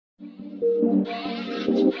Speeding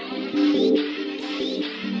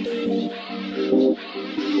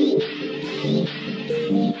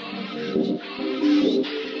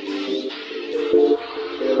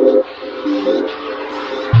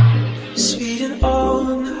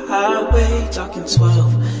on the highway, talking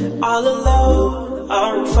 12, all alone,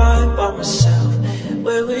 I'm fine by myself.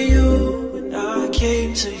 Where were you when I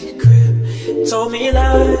came to your crib? Told me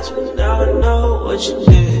lies, but now I know what you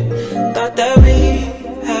did. Thought that we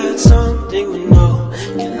had something we know.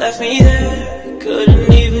 You left me there,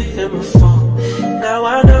 couldn't even hear my phone. Now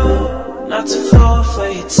I know not to fall for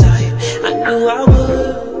your type. I knew I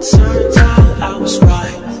would, turned out I was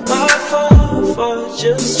right. My fault for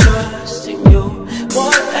just trusting you.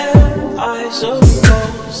 What am I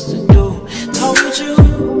supposed to do? Told you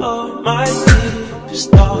all my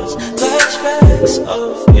deepest thoughts, flashbacks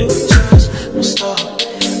of you just must stop.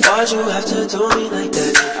 Why'd you have to do me like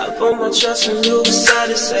that? I put my trust in you,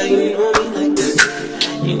 decided to say you know me like that.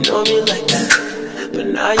 You know me like that, but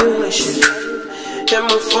now you wish it. Hit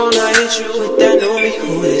my phone, I hit you with that, know me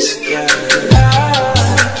who this guy.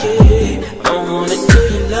 I wanna do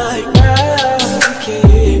you like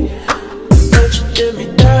HighKey, but you did me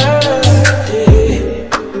dirty.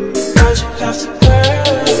 Why'd you have to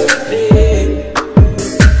hurt me?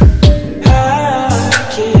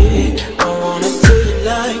 HighKey, I wanna do you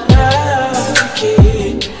like HighKey,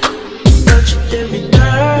 but you did me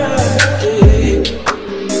dirty.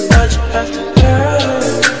 Why'd you have to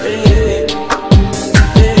hurt me?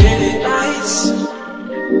 Lights,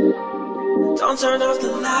 don't turn off the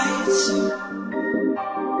lights.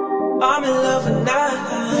 I'm in love at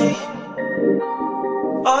night.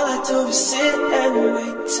 All I do is sit and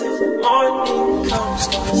wait till the morning comes.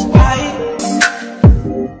 'Cause I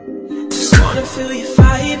just wanna feel your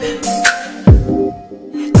vibe.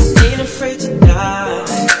 I ain't afraid to die.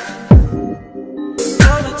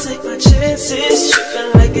 I'ma take my chances,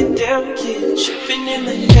 tripping like a damn kid, tripping in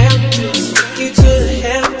the Hamptons, took you to the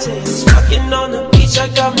Hamptons. Walking on the beach, I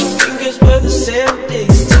got my fingers where the sand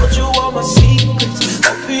is. Told you all my secrets,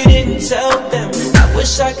 hope you didn't tell them. I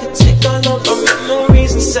wish I could take all of our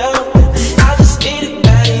memories and sell them. I just need a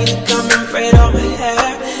baddie to come and braid all my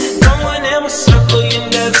hair. No one in my circle, you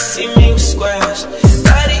never see me with squares.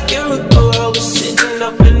 About a year ago, I was sitting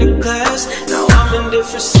up in the class. Now I'm in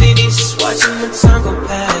different cities, just watching the time go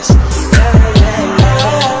past.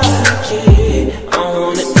 HighKey, I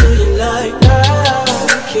wanna do you like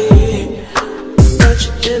HighKey, but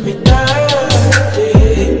you did me dirty.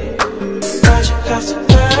 Why'd you have to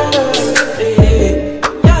hurt me?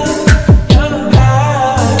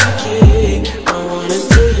 HighKey, I wanna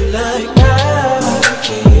do you like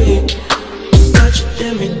HighKey, but you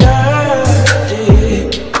did me dirty.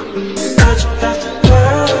 Why'd you have to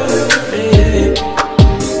hurt me?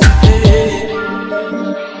 Yeah.